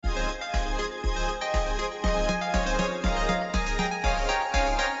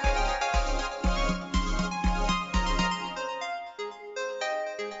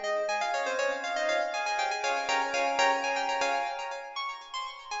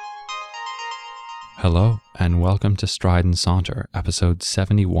Hello, and welcome to Stride and Saunter, episode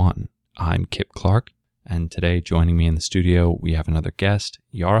 71. I'm Kip Clark, and today joining me in the studio, we have another guest,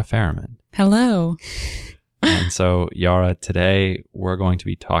 Yara Ferriman. Hello. And so, Yara, today we're going to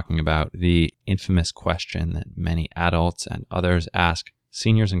be talking about the infamous question that many adults and others ask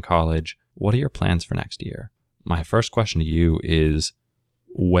seniors in college: what are your plans for next year? My first question to you is,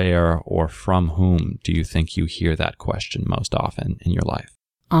 where or from whom do you think you hear that question most often in your life?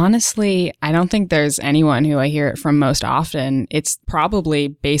 Honestly, I don't think there's anyone who I hear it from most often. It's probably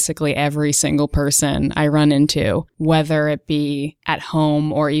basically every single person I run into, whether it be at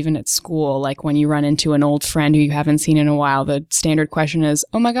home or even at school. Like when you run into an old friend who you haven't seen in a while, the standard question is,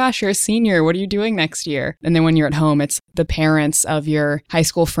 "Oh my gosh, you're a senior. What are you doing next year?" And then when you're at home, it's the parents of your high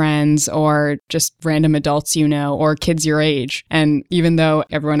school friends or just random adults you know, or kids your age. And even though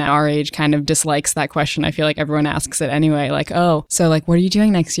everyone our age kind of dislikes that question, I feel like everyone asks it anyway. Like, "Oh, so like, what are you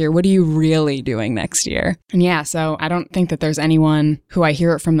doing next year? What are you really doing next year?" And yeah, so I don't think that there's anyone who I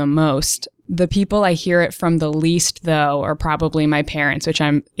hear it from the most. The people I hear it from the least, though, are probably my parents, which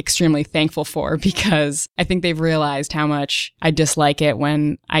I'm extremely thankful for because I think they've realized how much I dislike it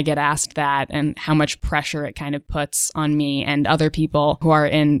when I get asked that and how much pressure it kind of puts on me and other people who are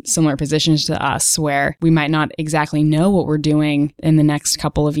in similar positions to us where we might not exactly know what we're doing in the next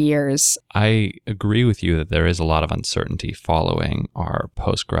couple of years. I agree with you that there is a lot of uncertainty following our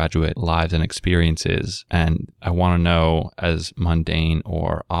postgraduate lives and experiences, and I want to know, as mundane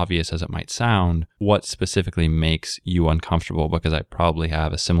or obvious as it might sound, what specifically makes you uncomfortable, because I probably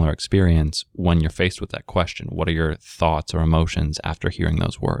have a similar experience when you're faced with that question. What are your thoughts or emotions after hearing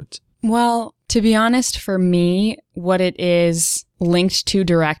those words? Well, to be honest, for me, what it is linked to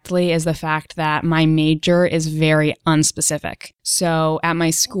directly is the fact that my major is very unspecific. So at my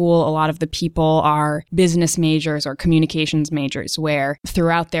school, a lot of the people are business majors or communications majors, where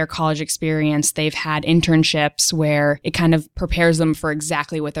throughout their college experience, they've had internships where it kind of prepares them for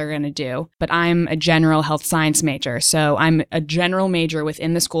exactly what they're going to do. But I'm a general health science major. So I'm a general major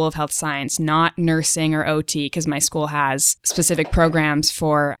within the School of Health Science, not nursing or OT, because my school has specific programs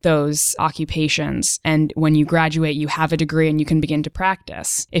for those occupations. And when you graduate, you have a degree and you can begin to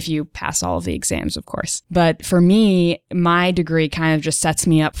practice if you pass all of the exams, of course. But for me, my degree kind of just sets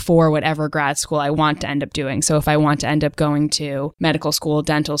me up for whatever grad school I want to end up doing. So if I want to end up going to medical school,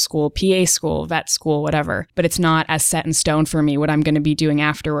 dental school, PA school, vet school, whatever, but it's not as set in stone for me what I'm going to be doing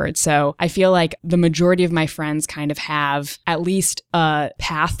afterwards. So I feel like the majority of my friends kind of have at least a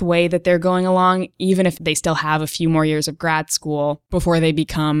pathway that they're going along, even if they still have a few more years of grad school before they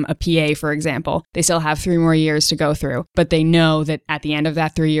become a PA, for example. They still have 3 more years to go through, but they know that at the end of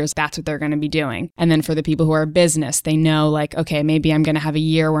that 3 years, that's what they're going to be doing. And then for the people who are business, they know like, okay, maybe I'm going to have a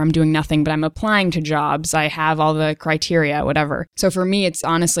year where I'm doing nothing, but I'm applying to jobs. I have all the criteria, whatever. So for me, it's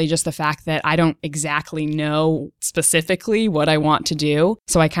honestly just the fact that I don't exactly know specifically what I want to do.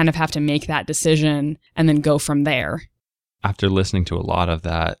 So I kind of have to make that decision and then go from there. After listening to a lot of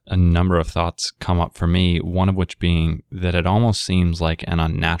that, a number of thoughts come up for me, one of which being that it almost seems like an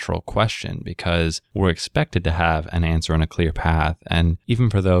unnatural question because we're expected to have an answer and a clear path. And even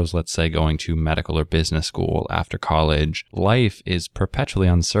for those, let's say, going to medical or business school after college, life is perpetually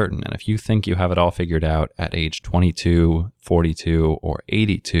uncertain. And if you think you have it all figured out at age 22, 42, or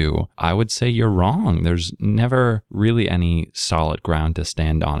 82, I would say you're wrong. There's never really any solid ground to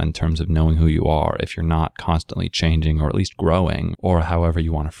stand on in terms of knowing who you are if you're not constantly changing or at least growing, or however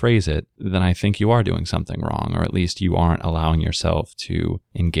you want to phrase it. Then I think you are doing something wrong, or at least you aren't allowing yourself to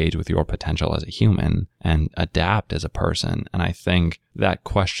engage with your potential as a human and adapt as a person. And I think that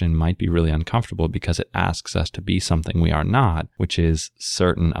question might be really uncomfortable because it asks us to be something we are not, which is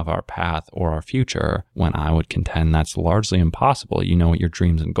certain of our path or our future, when I would contend that's largely impossible. You know what your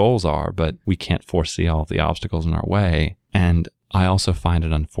dreams and goals are, but we can't foresee all of the obstacles in our way. And I also find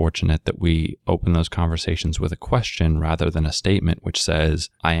it unfortunate that we open those conversations with a question rather than a statement which says,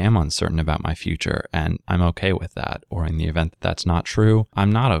 I am uncertain about my future and I'm okay with that. Or in the event that that's not true,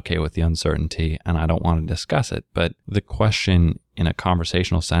 I'm not okay with the uncertainty and I don't want to discuss it. But the question in a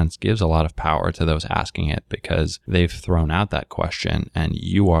conversational sense gives a lot of power to those asking it because they've thrown out that question and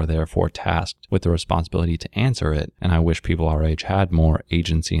you are therefore tasked with the responsibility to answer it. And I wish people our age had more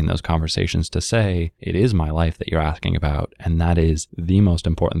agency in those conversations to say, it is my life that you're asking about. And that is the most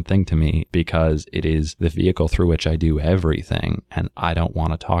important thing to me because it is the vehicle through which I do everything. And I don't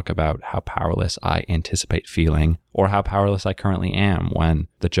want to talk about how powerless I anticipate feeling or how powerless I currently am when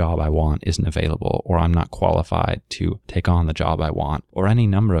the job I want isn't available, or I'm not qualified to take on the job I want, or any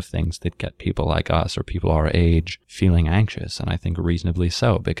number of things that get people like us or people our age feeling anxious. And I think reasonably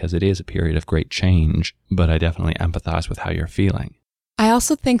so, because it is a period of great change, but I definitely empathize with how you're feeling. I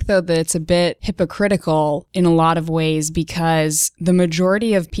also think, though, that it's a bit hypocritical in a lot of ways because the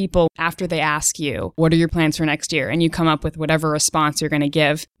majority of people, after they ask you, what are your plans for next year? And you come up with whatever response you're going to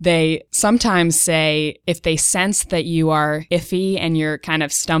give, they sometimes say, if they sense that you are iffy and you're kind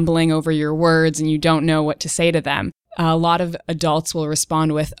of stumbling over your words and you don't know what to say to them, a lot of adults will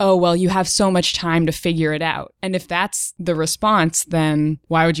respond with, oh, well, you have so much time to figure it out. And if that's the response, then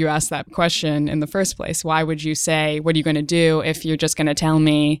why would you ask that question in the first place? Why would you say, what are you going to do if you're just going to tell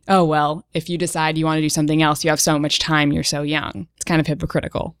me, oh, well, if you decide you want to do something else, you have so much time, you're so young. It's kind of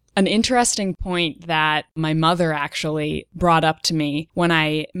hypocritical. An interesting point that my mother actually brought up to me when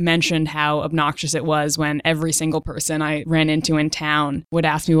I mentioned how obnoxious it was when every single person I ran into in town would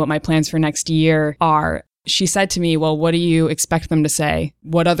ask me what my plans for next year are. She said to me, well, what do you expect them to say?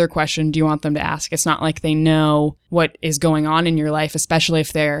 What other question do you want them to ask? It's not like they know what is going on in your life, especially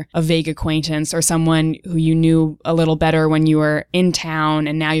if they're a vague acquaintance or someone who you knew a little better when you were in town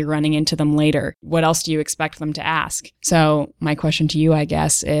and now you're running into them later. What else do you expect them to ask? So my question to you, I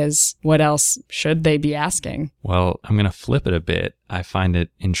guess, is what else should they be asking? Well, I'm going to flip it a bit. I find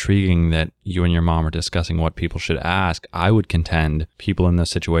it intriguing that you and your mom are discussing what people should ask. I would contend people in those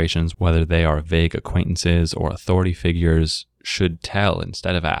situations, whether they are vague acquaintances or authority figures, should tell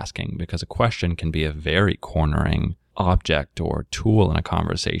instead of asking, because a question can be a very cornering object or tool in a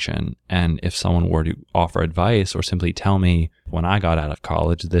conversation. And if someone were to offer advice or simply tell me, when I got out of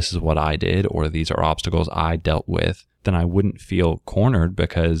college, this is what I did, or these are obstacles I dealt with, then I wouldn't feel cornered,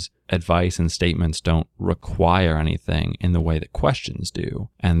 because advice and statements don't require anything in the way that questions do.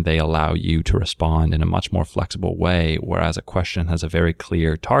 And they allow you to respond in a much more flexible way, whereas a question has a very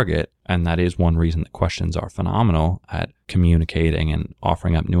clear target. And that is one reason that questions are phenomenal at communicating and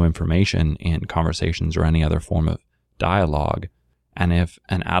offering up new information in conversations or any other form of dialogue. And if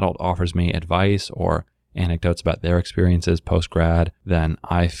an adult offers me advice or anecdotes about their experiences post-grad, then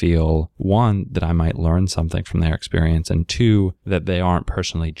I feel, one, that I might learn something from their experience, and two, that they aren't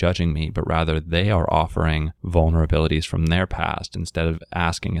personally judging me, but rather they are offering vulnerabilities from their past instead of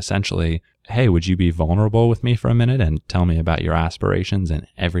asking essentially, hey, would you be vulnerable with me for a minute and tell me about your aspirations and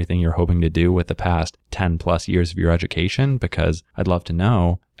everything you're hoping to do with the past 10 plus years of your education? Because I'd love to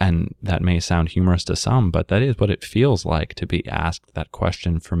know. And that may sound humorous to some, but that is what it feels like to be asked that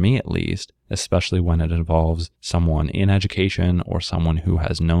question, for me at least, especially when it involves someone in education or someone who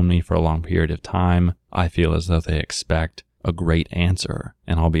has known me for a long period of time. I feel as though they expect a great answer.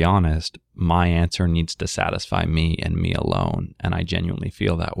 And I'll be honest, my answer needs to satisfy me and me alone. And I genuinely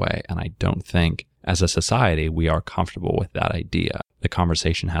feel that way. And I don't think as a society we are comfortable with that idea. The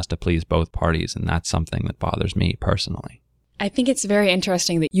conversation has to please both parties. And that's something that bothers me personally. I think it's very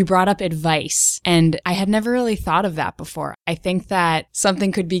interesting that you brought up advice, and I had never really thought of that before. I think that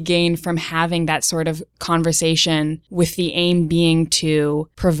something could be gained from having that sort of conversation with the aim being to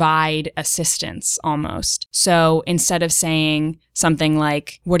provide assistance almost. So instead of saying something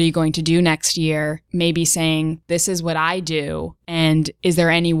like, what are you going to do next year? Maybe saying, this is what I do. And is there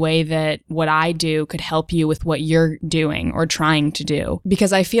any way that what I do could help you with what you're doing or trying to do?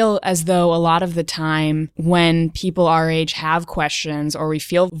 Because I feel as though a lot of the time when people our age have questions or we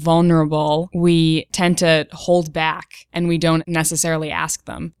feel vulnerable, we tend to hold back and we don't necessarily ask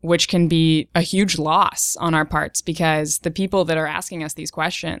them, which can be a huge loss on our parts, because the people that are asking us these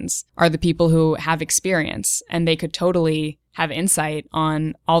questions are the people who have experience, and they could totally have insight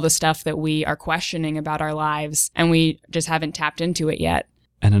on all the stuff that we are questioning about our lives, and we just haven't tapped into it yet.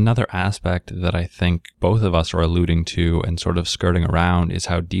 And another aspect that I think both of us are alluding to and sort of skirting around is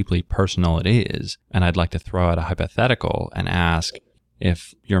how deeply personal it is. And I'd like to throw out a hypothetical and ask,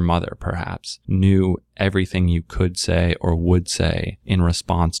 if your mother perhaps knew everything you could say or would say in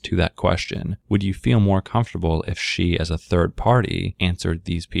response to that question, would you feel more comfortable if she, as a third party, answered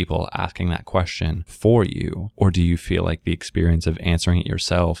these people asking that question for you? Or do you feel like the experience of answering it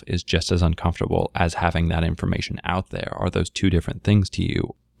yourself is just as uncomfortable as having that information out there? Are those two different things to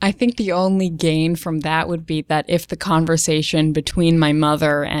you? I think the only gain from that would be that if the conversation between my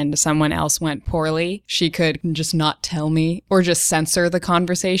mother and someone else went poorly, she could just not tell me or just censor the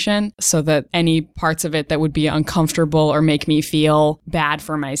conversation so that any parts of it that would be uncomfortable or make me feel bad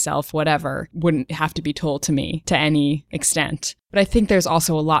for myself, whatever, wouldn't have to be told to me to any extent. But I think there's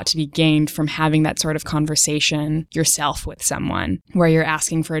also a lot to be gained from having that sort of conversation yourself with someone where you're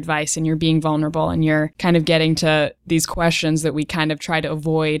asking for advice and you're being vulnerable and you're kind of getting to these questions that we kind of try to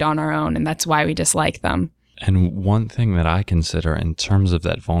avoid on our own, and that's why we dislike them. And one thing that I consider in terms of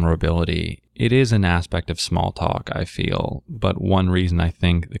that vulnerability, it is an aspect of small talk, I feel. But one reason I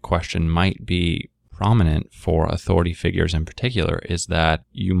think the question might be prominent for authority figures in particular is that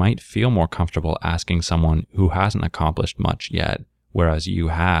you might feel more comfortable asking someone who hasn't accomplished much yet, whereas you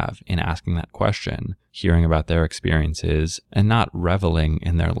have in asking that question, hearing about their experiences and not reveling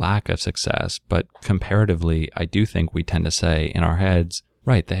in their lack of success. But comparatively, I do think we tend to say in our heads,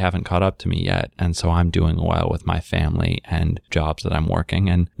 right, they haven't caught up to me yet, and so I'm doing well with my family and jobs that I'm working,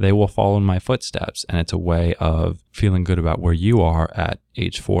 and they will follow in my footsteps. And it's a way of feeling good about where you are at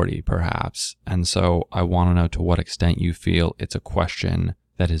age 40, perhaps. And so I want to know to what extent you feel it's a question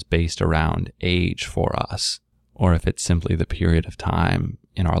that is based around age for us, or if it's simply the period of time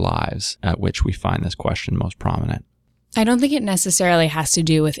in our lives at which we find this question most prominent. I don't think it necessarily has to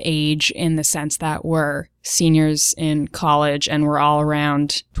do with age in the sense that we're seniors in college and we're all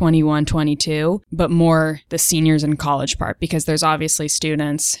around 21, 22, but more the seniors in college part, because there's obviously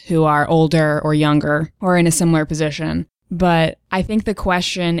students who are older or younger or in a similar position. But I think the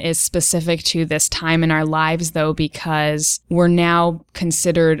question is specific to this time in our lives, though, because we're now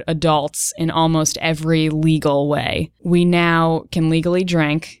considered adults in almost every legal way. We now can legally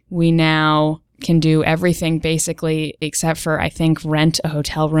drink. We now can do everything basically except for, I think, rent a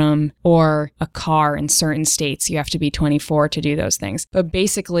hotel room or a car in certain states. You have to be 24 to do those things. But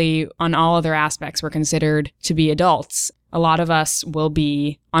basically, on all other aspects, we're considered to be adults. A lot of us will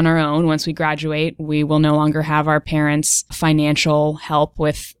be on our own once we graduate. We will no longer have our parents' financial help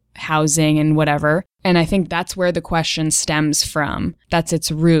with housing and whatever. And I think that's where the question stems from. That's its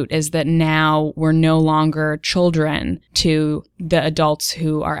root, is that now we're no longer children to the adults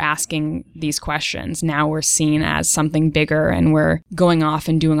who are asking these questions. Now we're seen as something bigger and we're going off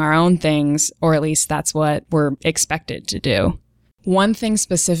and doing our own things, or at least that's what we're expected to do. One thing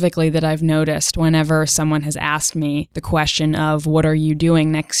specifically that I've noticed whenever someone has asked me the question of what are you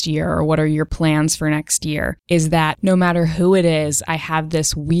doing next year or what are your plans for next year is that no matter who it is, I have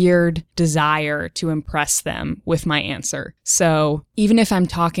this weird desire to impress them with my answer. So even if I'm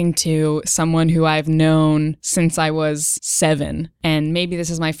talking to someone who I've known since I was 7, and maybe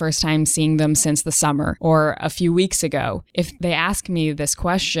this is my first time seeing them since the summer or a few weeks ago, if they ask me this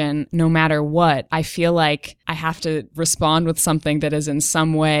question, no matter what, I feel like I have to respond with something that is in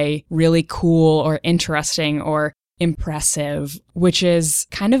some way really cool or interesting or impressive, which is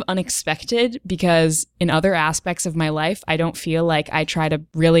kind of unexpected because in other aspects of my life, I don't feel like I try to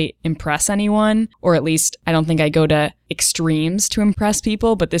really impress anyone, or at least I don't think I go to extremes to impress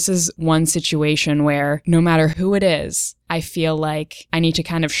people. But this is one situation where no matter who it is, I feel like I need to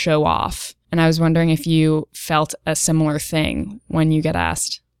kind of show off. And I was wondering if you felt a similar thing when you get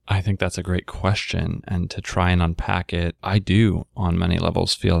asked. I think that's a great question. And to try and unpack it, I do on many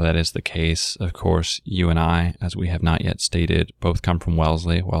levels feel that is the case. Of course, you and I, as we have not yet stated, both come from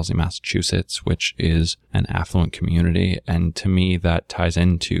Wellesley, Massachusetts, which is an affluent community. And to me, that ties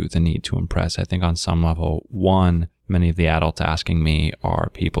into the need to impress. I think on some level, one, many of the adults asking me are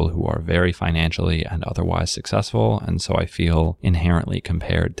people who are very financially and otherwise successful, and so I feel inherently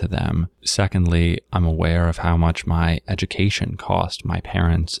compared to them. Secondly, I'm aware of how much my education cost my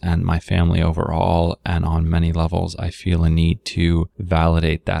parents and my family overall, and on many levels, I feel a need to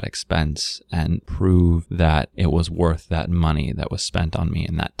validate that expense and prove that it was worth that money that was spent on me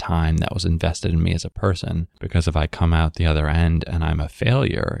and that time that was invested in me as a person. Because if I come out the other end and I'm a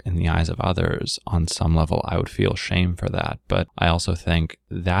failure in the eyes of others, on some level, I would feel shame for that. But I also think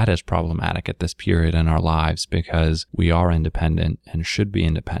that is problematic at this period in our lives because we are independent and should be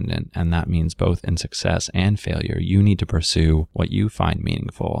independent. And that means both in success and failure, you need to pursue what you find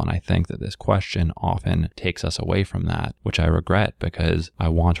meaningful. And I think that this question often takes us away from that, which I regret because I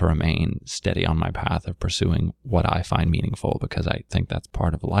want to remain steady on my path of pursuing what I find meaningful because I think that's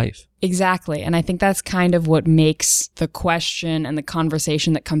part of life. Exactly. And I think that's kind of what makes the question and the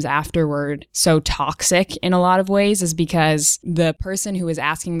conversation that comes afterward so toxic in a lot of ways, is because the person who is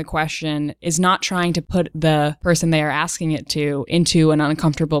asking the question is not trying to put the person they are asking it to into an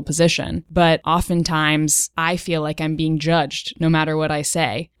uncomfortable position. But oftentimes I feel like I'm being judged no matter what I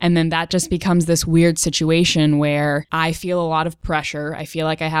say. And then that just becomes this weird situation where I feel a lot of pressure. I feel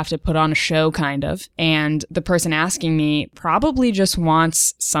like I have to put on a show kind of. And the person asking me probably just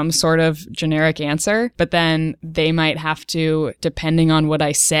wants some sort of generic answer, but then they might have to, depending on what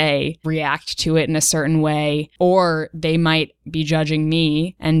I say, react to it in a certain way, or they might be judging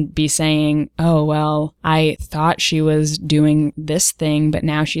me and be saying, oh, well, I thought she was doing this thing, but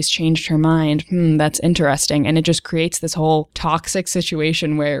now she's changed her mind. That's interesting. And it just creates this whole toxic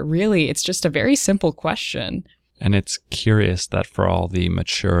situation where really it's just a very simple question. And it's curious that for all the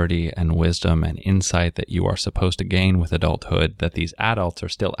maturity and wisdom and insight that you are supposed to gain with adulthood, that these adults are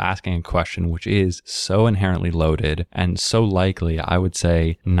still asking a question which is so inherently loaded and so likely, I would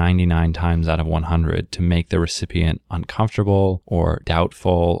say 99 times out of 100, to make the recipient uncomfortable or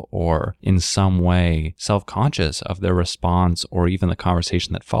doubtful or in some way self-conscious of their response or even the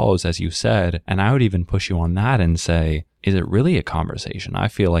conversation that follows, as you said. And I would even push you on that and say, is it really a conversation? I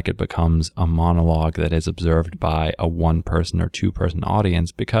feel like it becomes a monologue that is observed by a one-person or two-person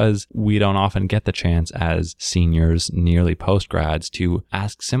audience because we don't often get the chance as seniors, nearly postgrads, to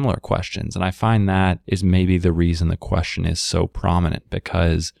ask similar questions. And I find that is maybe the reason the question is so prominent,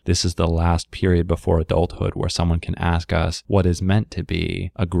 because this is the last period before adulthood where someone can ask us what is meant to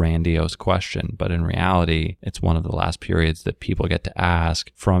be a grandiose question. But in reality, it's one of the last periods that people get to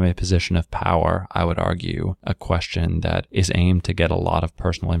ask from a position of power, I would argue, a question that is aimed to get a lot of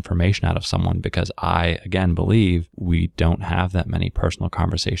personal information out of someone, because I, again, believe we don't have that many personal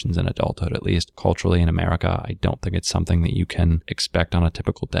conversations in adulthood, at least culturally in America. I don't think it's something that you can expect on a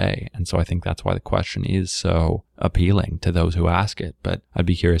typical day. And so I think that's why the question is so appealing to those who ask it. But I'd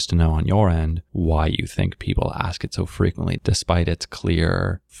be curious to know on your end why you think people ask it so frequently, despite its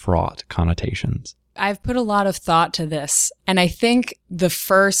clear, fraught connotations. I've put a lot of thought to this, and I think the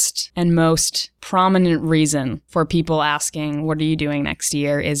first and most prominent reason for people asking, what are you doing next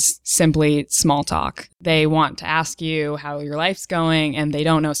year, is simply small talk. They want to ask you how your life's going, and they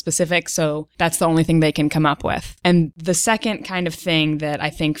don't know specifics, so that's the only thing they can come up with. And the second kind of thing that I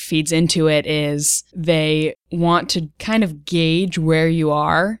think feeds into it is they want to kind of gauge where you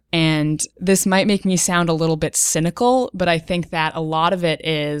are. And this might make me sound a little bit cynical, but I think that a lot of it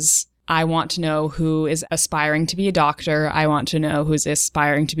is, I want to know who is aspiring to be a doctor. I want to know who's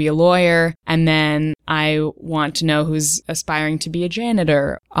aspiring to be a lawyer. And then I want to know who's aspiring to be a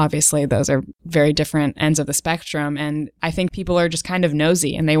janitor. Obviously, those are very different ends of the spectrum. And I think people are just kind of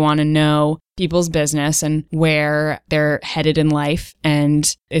nosy and they want to know people's business and where they're headed in life.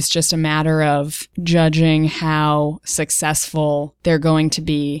 And it's just a matter of judging how successful they're going to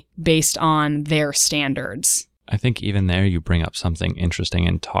be based on their standards. I think even there you bring up something interesting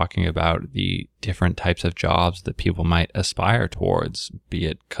in talking about the different types of jobs that people might aspire towards, be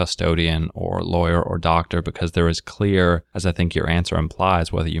it custodian or lawyer or doctor, because there is clear, as I think your answer implies,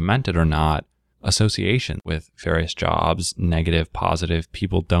 whether you meant it or not, association with various jobs, negative, positive.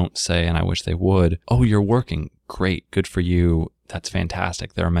 People don't say, and I wish they would, oh, you're working. Great. Good for you. That's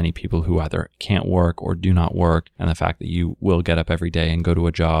fantastic. There are many people who either can't work or do not work. And the fact that you will get up every day and go to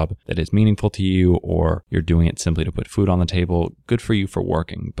a job that is meaningful to you, or you're doing it simply to put food on the table, good for you for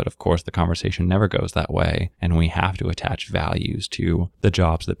working. But of course, the conversation never goes that way. And we have to attach values to the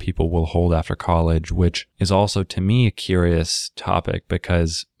jobs that people will hold after college, which is also, to me, a curious topic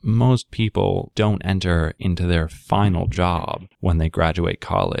because most people don't enter into their final job when they graduate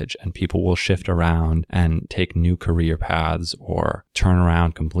college, and people will shift around and take new career paths or turn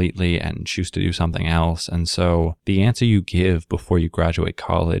around completely and choose to do something else. And so the answer you give before you graduate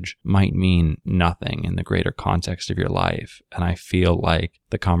college might mean nothing in the greater context of your life. And I feel like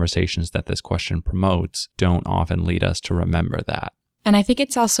the conversations that this question promotes don't often lead us to remember that. And I think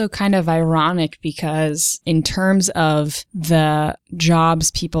it's also kind of ironic because in terms of the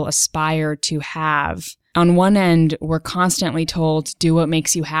jobs people aspire to have, on one end, we're constantly told, do what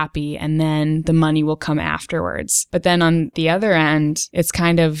makes you happy, and then the money will come afterwards. But then on the other end, it's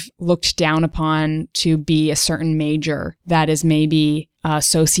kind of looked down upon to be a certain major that is maybe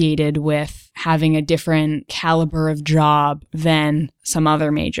associated with having a different caliber of job than some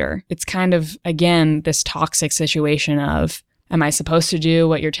other major. It's kind of, again, this toxic situation of, am I supposed to do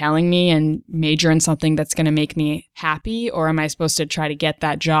what you're telling me and major in something that's going to make me happy? Or am I supposed to try to get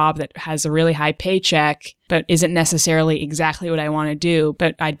that job that has a really high paycheck, but isn't necessarily exactly what I want to do,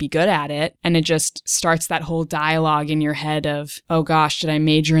 but I'd be good at it? And it just starts that whole dialogue in your head of, oh gosh, did I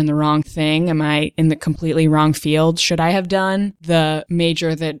major in the wrong thing? Am I in the completely wrong field? Should I have done the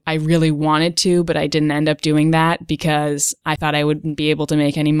major that I really wanted to, but I didn't end up doing that because I thought I wouldn't be able to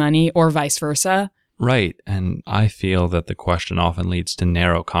make any money, or vice versa? Right. And I feel that the question often leads to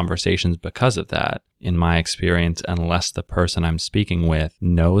narrow conversations because of that. In my experience, unless the person I'm speaking with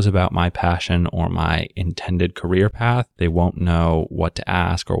knows about my passion or my intended career path, they won't know what to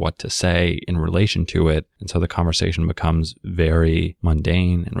ask or what to say in relation to it. And so the conversation becomes very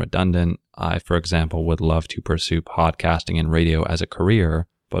mundane and redundant. I, for example, would love to pursue podcasting and radio as a career.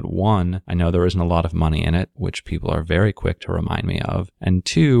 But one, I know there isn't a lot of money in it, which people are very quick to remind me of. And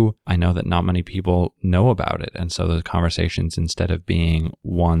two, I know that not many people know about it. And so those conversations, instead of being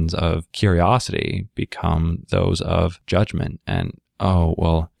ones of curiosity, become those of judgment. And oh,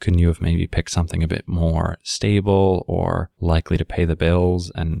 well, couldn't you have maybe picked something a bit more stable or likely to pay the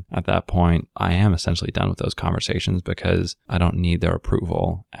bills? And at that point, I am essentially done with those conversations because I don't need their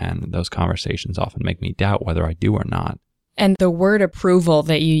approval. And those conversations often make me doubt whether I do or not. And the word approval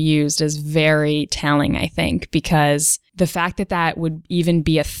that you used is very telling, I think, because the fact that that would even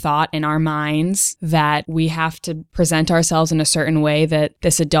be a thought in our minds, that we have to present ourselves in a certain way that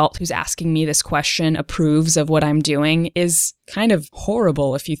this adult who's asking me this question approves of what I'm doing, is kind of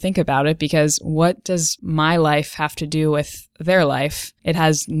horrible if you think about it, because what does my life have to do with their life? It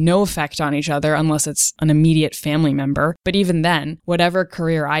has no effect on each other unless it's an immediate family member. But even then, whatever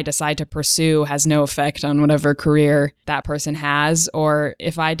career I decide to pursue has no effect on whatever career that person has. Or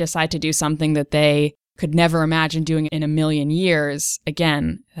if I decide to do something that they could never imagine doing in a million years,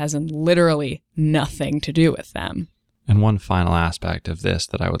 again, it has literally nothing to do with them. And one final aspect of this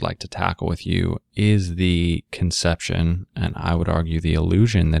that I would like to tackle with you is the conception, and I would argue the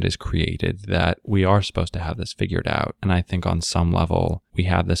illusion that is created that we are supposed to have this figured out. And I think on some level, we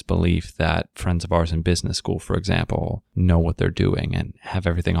have this belief that friends of ours in business school, for example, know what they're doing and have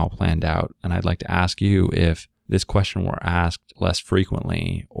everything all planned out. And I'd like to ask you if this question were asked less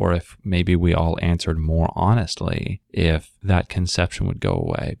frequently, or if maybe we all answered more honestly, if that conception would go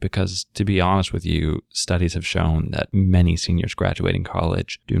away. Because to be honest with you, studies have shown that many seniors graduating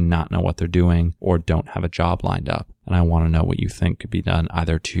college do not know what they're doing or don't have a job lined up. And I want to know what you think could be done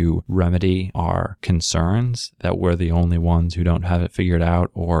either to remedy our concerns that we're the only ones who don't have it figured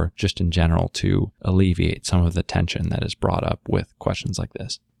out, or just in general to alleviate some of the tension that is brought up with questions like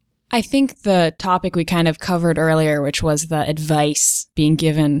this. I think the topic we kind of covered earlier, which was the advice being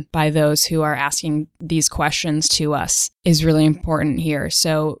given by those who are asking these questions to us, is really important here.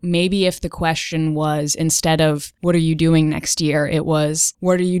 So maybe if the question was, instead of what are you doing next year, it was,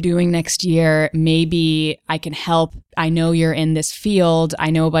 what are you doing next year? Maybe I can help. I know you're in this field.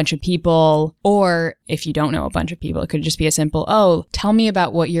 I know a bunch of people. Or if you don't know a bunch of people, it could just be a simple, oh, tell me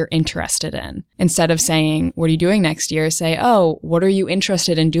about what you're interested in. Instead of saying, what are you doing next year? Say, oh, what are you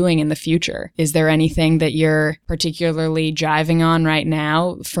interested in doing in the future? Is there anything that you're particularly jiving on right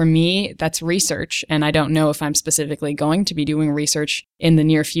now? For me, that's research. And I don't know if I'm specifically going to be doing research in the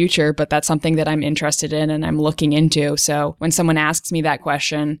near future, but that's something that I'm interested in and I'm looking into. So when someone asks me that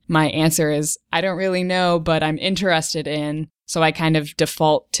question, my answer is, I don't really know, but I'm interested in. So I kind of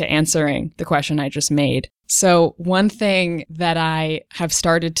default to answering the question I just made. So one thing that I have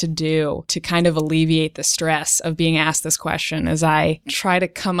started to do to kind of alleviate the stress of being asked this question is I try to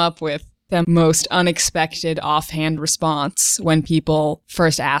come up with the most unexpected offhand response when people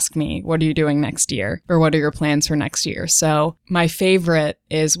first ask me, what are you doing next year? Or what are your plans for next year? So my favorite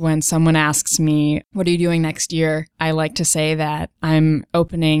is when someone asks me, what are you doing next year? I like to say that I'm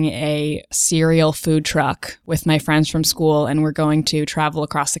opening a cereal food truck with my friends from school, and we're going to travel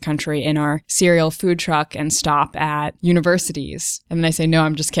across the country in our cereal food truck and stop at universities. And then I say, no,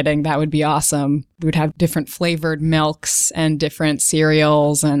 I'm just kidding. That would be awesome. We would have different flavored milks and different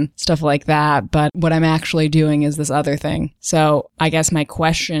cereals and stuff like that. But what I'm actually doing is this other thing. So I guess my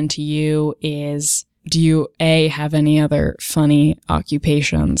question to you is, do you A, have any other funny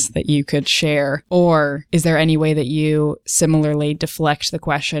occupations that you could share? Or is there any way that you similarly deflect the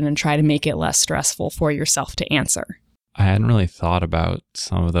question and try to make it less stressful for yourself to answer? I hadn't really thought about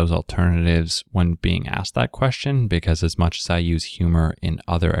some of those alternatives when being asked that question, because as much as I use humor in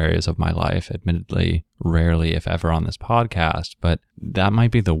other areas of my life, admittedly, rarely if ever on this podcast, but that might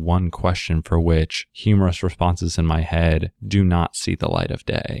be the one question for which humorous responses in my head do not see the light of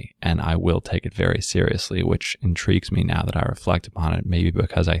day. And I will take it very seriously, which intrigues me now that I reflect upon it, maybe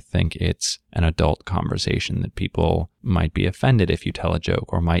because I think it's an adult conversation that people might be offended if you tell a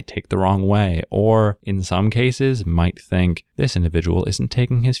joke, or might take the wrong way, or in some cases might think this individual isn't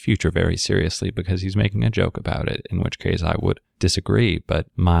taking his future very seriously because he's making a joke about it, in which case I would disagree. But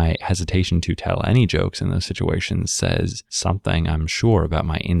my hesitation to tell any jokes in those situations says something, I'm sure, about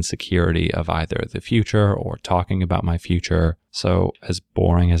my insecurity of either the future or talking about my future. So as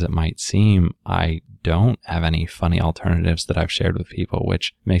boring as it might seem, I don't have any funny alternatives that I've shared with people,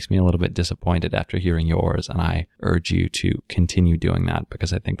 which makes me a little bit disappointed after hearing yours. And I urge you to continue doing that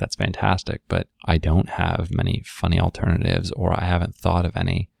because I think that's fantastic. But I don't have many funny alternatives, or I haven't thought of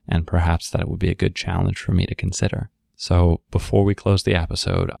any. And perhaps that would be a good challenge for me to consider. So before we close the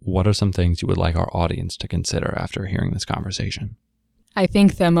episode, what are some things you would like our audience to consider after hearing this conversation? I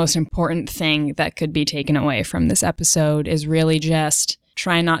think the most important thing that could be taken away from this episode is really just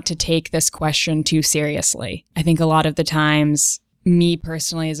try not to take this question too seriously. I think a lot of the times me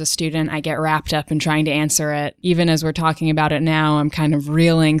personally as a student, I get wrapped up in trying to answer it. Even as we're talking about it now, I'm kind of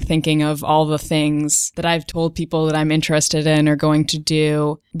reeling, thinking of all the things that I've told people that I'm interested in or going to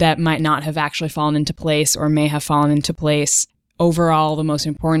do that might not have actually fallen into place or may have fallen into place. Overall, the most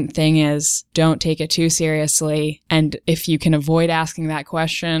important thing is don't take it too seriously. And if you can avoid asking that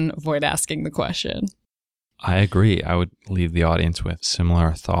question, avoid asking the question. I agree. I would leave the audience with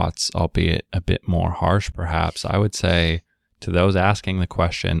similar thoughts, albeit a bit more harsh, perhaps. I would say to those asking the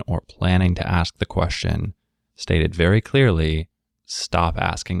question or planning to ask the question, stated very clearly, stop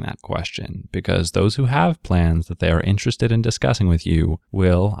asking that question, because those who have plans that they are interested in discussing with you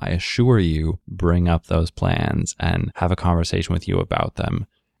will, I assure you, bring up those plans and have a conversation with you about them.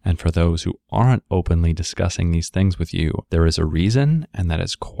 And for those who aren't openly discussing these things with you, there is a reason, and that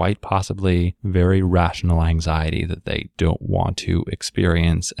is quite possibly very rational anxiety that they don't want to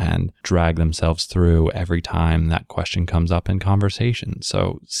experience and drag themselves through every time that question comes up in conversation.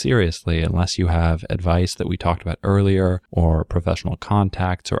 So seriously, unless you have advice that we talked about earlier, or professional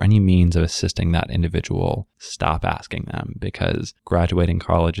contacts, or any means of assisting that individual, stop asking them, because graduating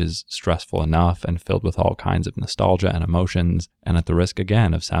college is stressful enough and filled with all kinds of nostalgia and emotions, and at the risk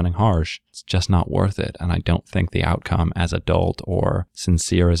again of sounding harsh, it's just not worth it. And I don't think the outcome, as adult or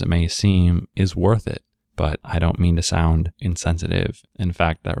sincere as it may seem, is worth it. But I don't mean to sound insensitive. In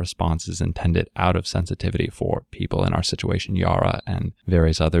fact, that response is intended out of sensitivity for people in our situation, Yara, and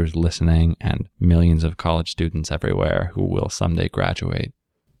various others listening, and millions of college students everywhere who will someday graduate.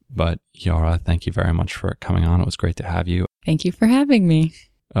 But Yara, thank you very much for coming on. It was great to have you. Thank you for having me.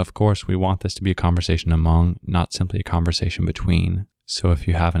 Of course, we want this to be a conversation among, not simply a conversation between. So if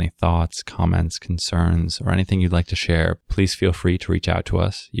you have any thoughts, comments, concerns, or anything you'd like to share, please feel free to reach out to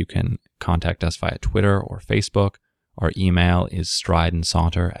us. You can contact us via Twitter or Facebook. Our email is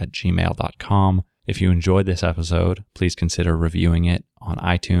strideandsaunter@gmail.com. If you enjoyed this episode, please consider reviewing it on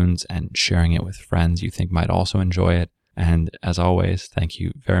iTunes and sharing it with friends you think might also enjoy it. And as always, thank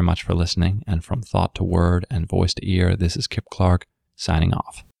you very much for listening. And from thought to word and voice to ear, this is Kip Clark signing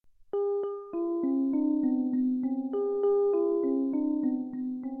off.